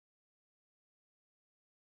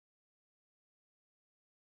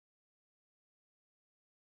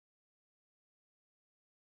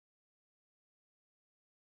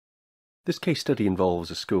This case study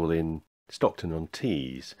involves a school in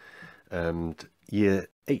Stockton-on-Tees and Year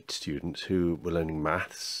 8 students who were learning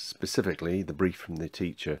maths. Specifically, the brief from the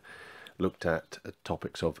teacher looked at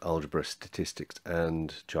topics of algebra, statistics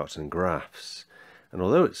and charts and graphs. And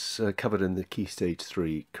although it's covered in the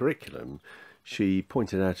KS3 curriculum, she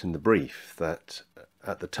pointed out in the brief that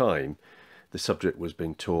at the time the subject was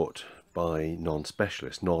being taught by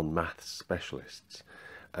non-specialists, non-maths specialists,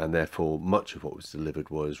 and therefore much of what was delivered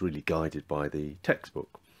was really guided by the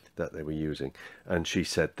textbook that they were using. And she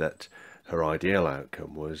said that her ideal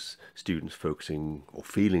outcome was students focusing or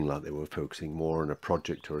feeling like they were focusing more on a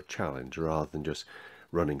project or a challenge rather than just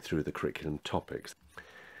running through the curriculum topics.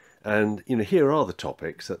 And here are the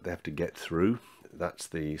topics that they have to get through. That's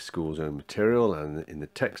the school's own material, and in the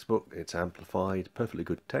textbook it's amplified, perfectly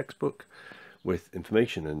good textbook with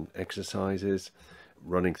information and exercises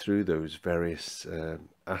running through those various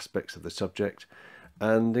aspects of the subject,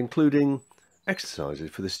 and including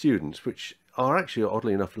exercises for the students, which are actually,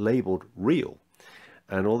 oddly enough, labelled real.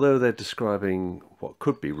 And although they're describing what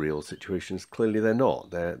could be real situations, clearly they're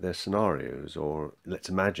not. They're scenarios, or let's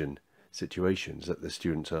imagine situations that the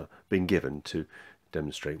students are being given to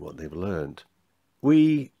demonstrate what they've learned.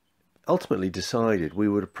 We ultimately decided we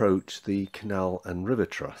would approach the Canal and River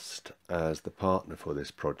Trust as the partner for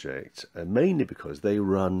this project, mainly because they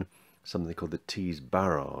run something called the Tees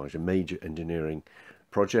Barrage, a major engineering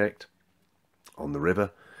project on the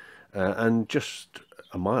river, and just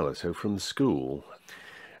a mile or so from the school.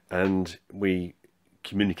 And we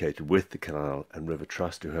communicated with the Canal and River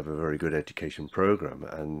Trust, who have a very good education programme,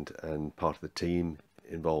 and part of the team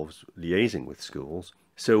involves liaising with schools.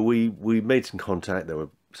 So we made some contact. There were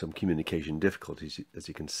some communication difficulties, as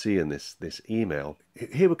you can see in this email.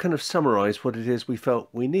 Here we kind of summarise what it is we felt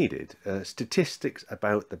we needed. Statistics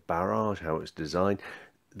about the barrage, how it's designed.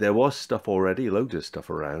 There was stuff already, loads of stuff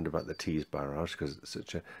around about the Tees Barrage because it's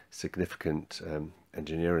such a significant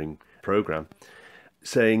engineering programme,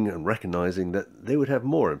 saying and recognising that they would have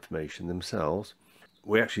more information themselves.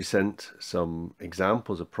 We actually sent some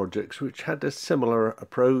examples of projects which had a similar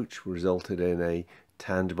approach, resulted in a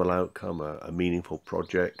tangible outcome, a meaningful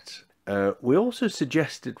project. We also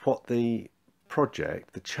suggested what the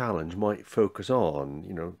project, the challenge, might focus on,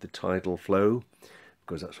 the tidal flow,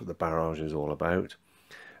 because that's what the barrage is all about,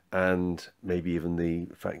 and maybe even the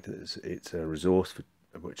fact that it's a resource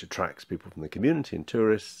which attracts people from the community and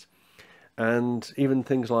tourists, and even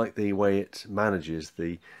things like the way it manages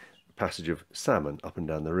the passage of salmon up and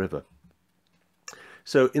down the river.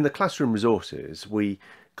 So in the classroom resources, we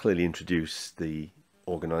clearly introduced the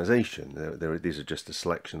organisation. These are just a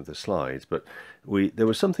selection of the slides, but there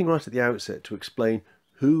was something right at the outset to explain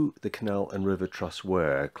who the Canal and River Trust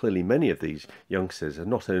were. Clearly many of these youngsters had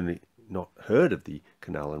not only not heard of the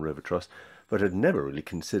Canal and River Trust, but had never really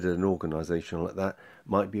considered an organisation like that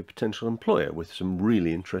might be a potential employer with some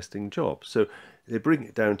really interesting jobs. So they bring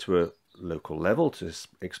it down to a local level to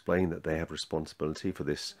explain that they have responsibility for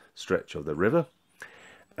this stretch of the river,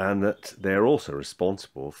 and that they're also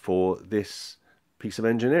responsible for this piece of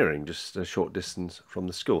engineering just a short distance from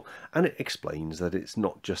the school. And it explains that it's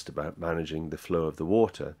not just about managing the flow of the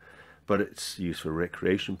water, but it's used for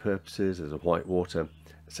recreation purposes. There's a whitewater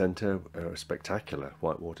centre, a spectacular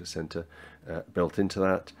whitewater centre built into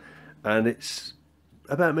that, and it's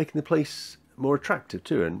about making the place more attractive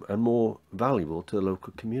too, and more valuable to the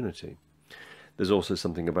local community. There's also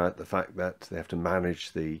something about the fact that they have to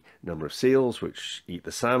manage the number of seals which eat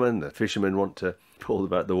the salmon. The fishermen want to pull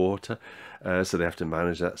them out the water, so they have to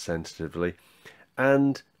manage that sensitively.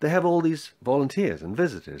 And they have all these volunteers and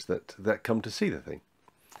visitors that come to see the thing.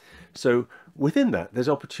 So within that, there's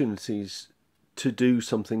opportunities to do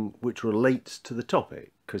something which relates to the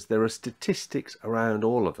topic, because there are statistics around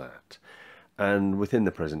all of that. And within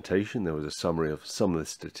the presentation, there was a summary of some of the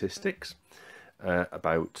statistics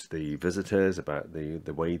about the visitors, about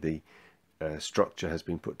the way the structure has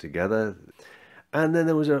been put together. And then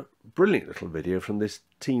there was a brilliant little video from this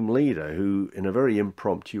team leader who, in a very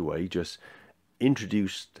impromptu way, just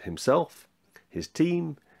introduced himself, his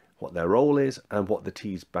team, what their role is, and what the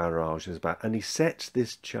Tees Barrage is about. And he sets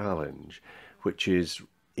this challenge, which is,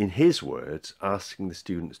 in his words, asking the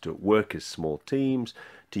students to work as small teams,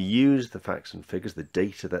 to use the facts and figures, the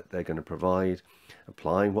data that they're going to provide,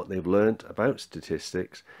 applying what they've learnt about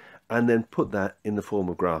statistics, and then put that in the form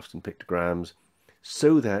of graphs and pictograms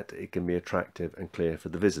so that it can be attractive and clear for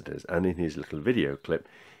the visitors. And in his little video clip,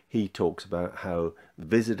 he talks about how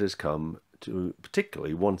visitors come to,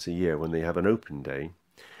 particularly once a year when they have an open day,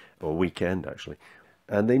 or weekend actually,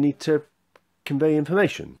 and they need to convey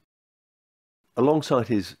information. Alongside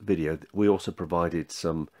his video, we also provided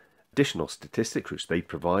some additional statistics which they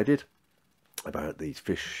provided, about these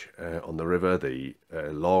fish on the river, the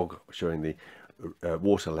log showing the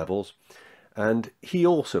water levels, and he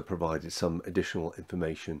also provided some additional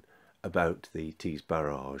information about the Tees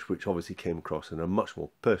Barrage, which obviously came across in a much more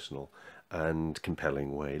personal and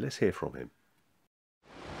compelling way. Let's hear from him.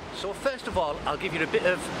 So first of all, I'll give you a bit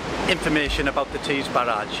of information about the Tees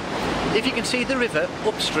Barrage. If you can see the river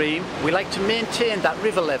upstream, we like to maintain that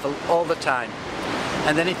river level all the time.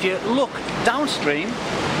 And then if you look downstream,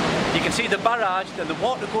 you can see the barrage and the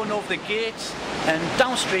water going over the gates, and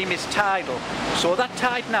downstream is tidal. So that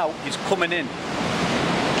tide now is coming in.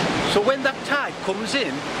 So when that tide comes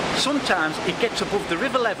in, sometimes it gets above the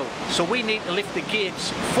river level. So we need to lift the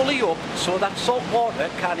gates fully up so that salt water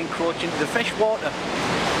can't encroach into the fresh water.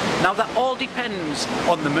 Now that all depends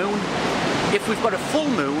on the moon. If we've got a full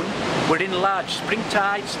moon, we're in large spring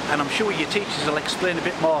tides, and I'm sure your teachers will explain a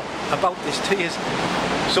bit more about this to you.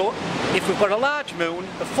 So if we've got a large moon,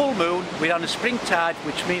 a full moon, we're on a spring tide,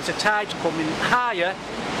 which means the tides come in higher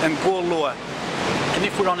and go lower. And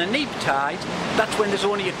if we're on a neap tide, that's when there's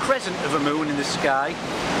only a crescent of a moon in the sky.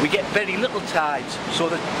 We get very little tides, so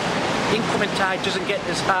the incoming tide doesn't get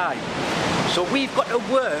as high. So we've got to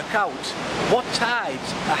work out what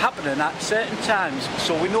tides are happening at certain times,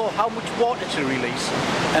 so we know how much water to release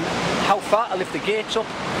and how far to lift the gates up.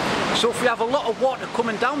 So if we have a lot of water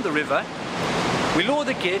coming down the river, we lower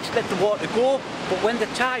the gates, let the water go, but when the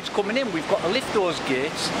tide's coming in, we've got to lift those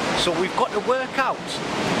gates, so we've got to work out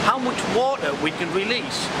how much water we can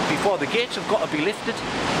release before the gates have got to be lifted.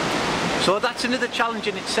 So that's another challenge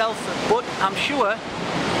in itself, but I'm sure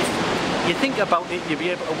if you think about it, you'll be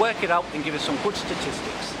able to work it out and give us some good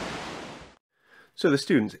statistics. So the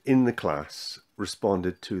students in the class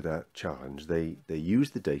responded to that challenge. They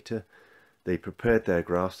used the data, they prepared their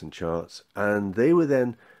graphs and charts, and they were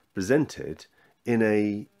then presented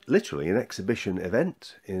in literally an exhibition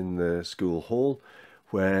event in the school hall,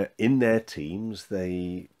 where in their teams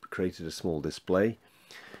they created a small display,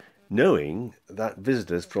 knowing that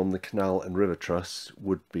visitors from the Canal and River Trusts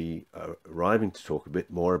would be arriving to talk a bit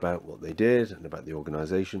more about what they did and about the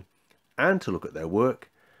organisation, and to look at their work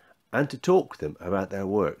and to talk to them about their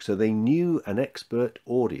work. So they knew an expert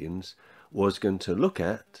audience was going to look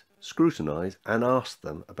at, scrutinise and ask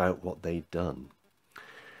them about what they'd done.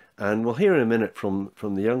 And we'll hear in a minute from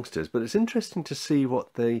the youngsters, but it's interesting to see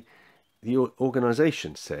what the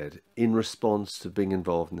organisation said in response to being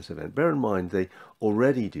involved in this event. Bear in mind, they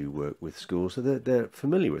already do work with schools, so they're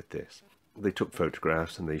familiar with this. They took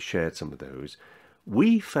photographs and they shared some of those.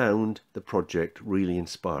 We found the project really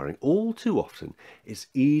inspiring. All too often, it's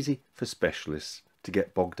easy for specialists to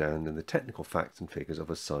get bogged down in the technical facts and figures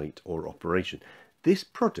of a site or operation. This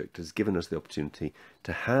project has given us the opportunity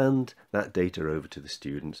to hand that data over to the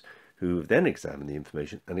students, who have then examined the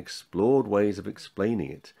information and explored ways of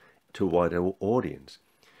explaining it to a wider audience.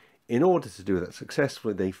 In order to do that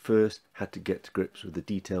successfully, they first had to get to grips with the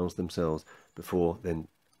details themselves before then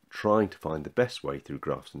trying to find the best way through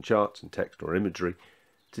graphs and charts and text or imagery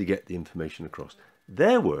to get the information across.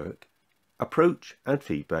 Their work, approach and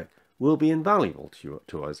feedback will be invaluable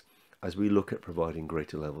to us as we look at providing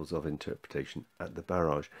greater levels of interpretation at the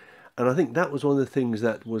barrage. And I think that was one of the things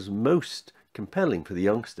that was most compelling for the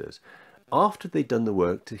youngsters, after they'd done the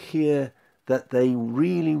work, to hear that they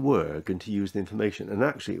really were going to use the information, and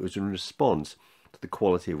actually it was in response to the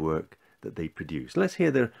quality of work that they produced. Let's hear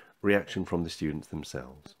the reaction from the students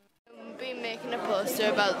themselves. We've been making a poster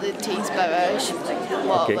about the Tees Barrage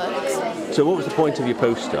waterworks. Okay. So what was the point of your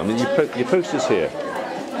poster? I mean, your poster's here.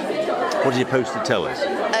 What does your poster tell us?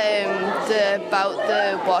 About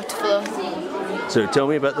the water flow. So tell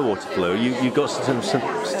me about the water flow. You got some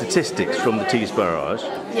statistics from the Tees Barrage.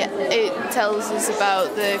 Yeah, it tells us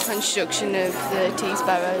about the construction of the Tees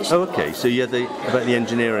Barrage. Oh, okay. So you had about the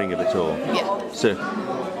engineering of it all. Yeah. So,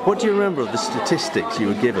 what do you remember of the statistics you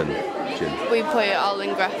were given, Jim? We put it all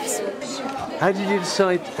in graphs. How did you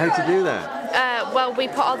decide how to do that? Well, we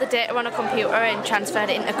put all the data on a computer and transferred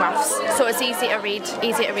it into graphs, so it's easy to read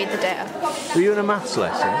the data. Were you in a maths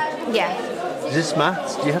lesson? Yeah. Is this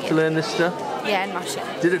maths? Do you have to learn this stuff? Yeah, in maths,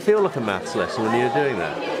 yeah. Did it feel like a maths lesson when you were doing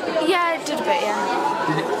that? Yeah, it did a bit,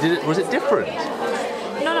 yeah. Was it different?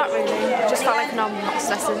 No, not really. It just felt like a normal maths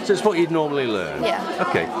lesson. So it's what you'd normally learn? Yeah.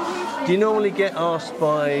 Okay. Do you normally get asked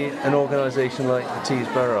by an organisation like the Tees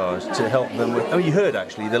Barrage to help them with... Oh, you heard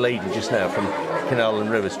actually the lady just now from Canal and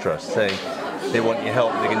Rivers Trust saying they want your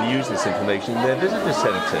help, they're going to use this information in their visitor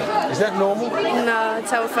centre. Is that normal? No,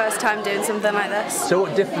 it's our first time doing something like this. So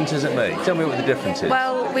what difference does it make? Tell me what the difference is.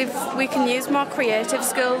 Well, we can use more creative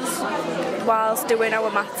skills whilst doing our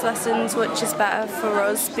maths lessons, which is better for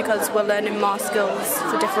us because we're learning more skills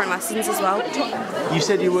for different lessons as well. You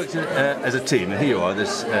said you worked as a team, and here you are,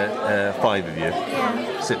 there's 5 of you.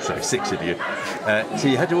 Yeah. 6 of you. So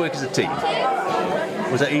you had to work as a team.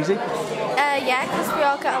 Was that easy? Yeah, because we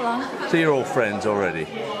all get along. So you're all friends already.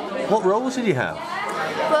 What roles did you have?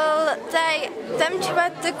 Well, them two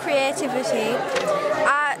had the creativity.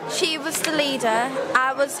 She was the leader.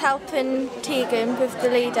 I was helping Tegan with the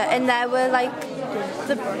leader, and they were like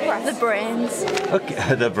the brains.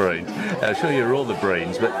 Okay, the brains. I'm sure you're all the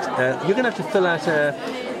brains, but you're going to have to fill out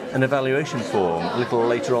an evaluation form a little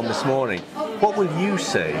later on this morning. What will you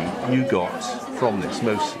say you got from this,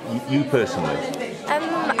 most you personally?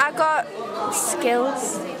 I got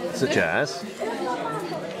skills. Such as?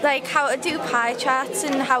 Like how to do pie charts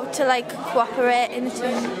and how to like cooperate in a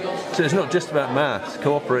team. So it's not just about maths.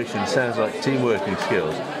 Cooperation sounds like teamworking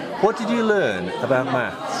skills. What did you learn about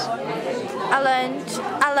maths? I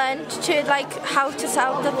learned to like how to set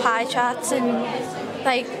up the pie charts and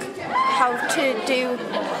like how to do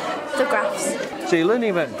the graphs. So you're learning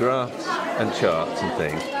about graphs and charts and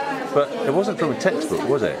things, but it wasn't from a textbook,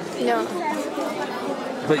 was it? No.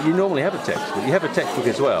 But you normally have a textbook. You have a textbook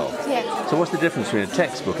as well. Yeah. So what's the difference between a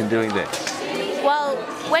textbook and doing this? Well,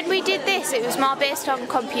 when we did this, it was more based on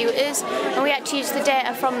computers, and we had to use the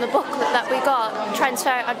data from the booklet that we got,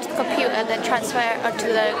 transfer it onto the computer, then transfer it onto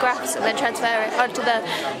the graphs, and then transfer it onto the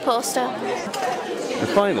poster. And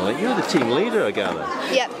finally, you're the team leader, I gather.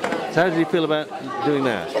 Yep. So how did you feel about doing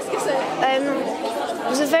that? It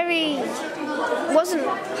was a very, wasn't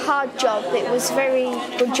hard job, it was a very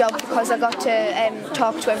good job because I got to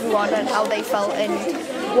talk to everyone and how they felt and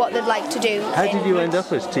what they'd like to do. How did you end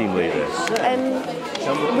up as team leader?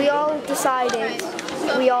 We all decided,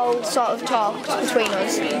 we all sort of talked between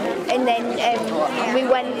us, and then we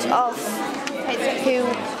went off who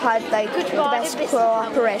had like the best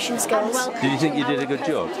cooperation skills. Did you think you did a good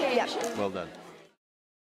job? Yeah. Well done.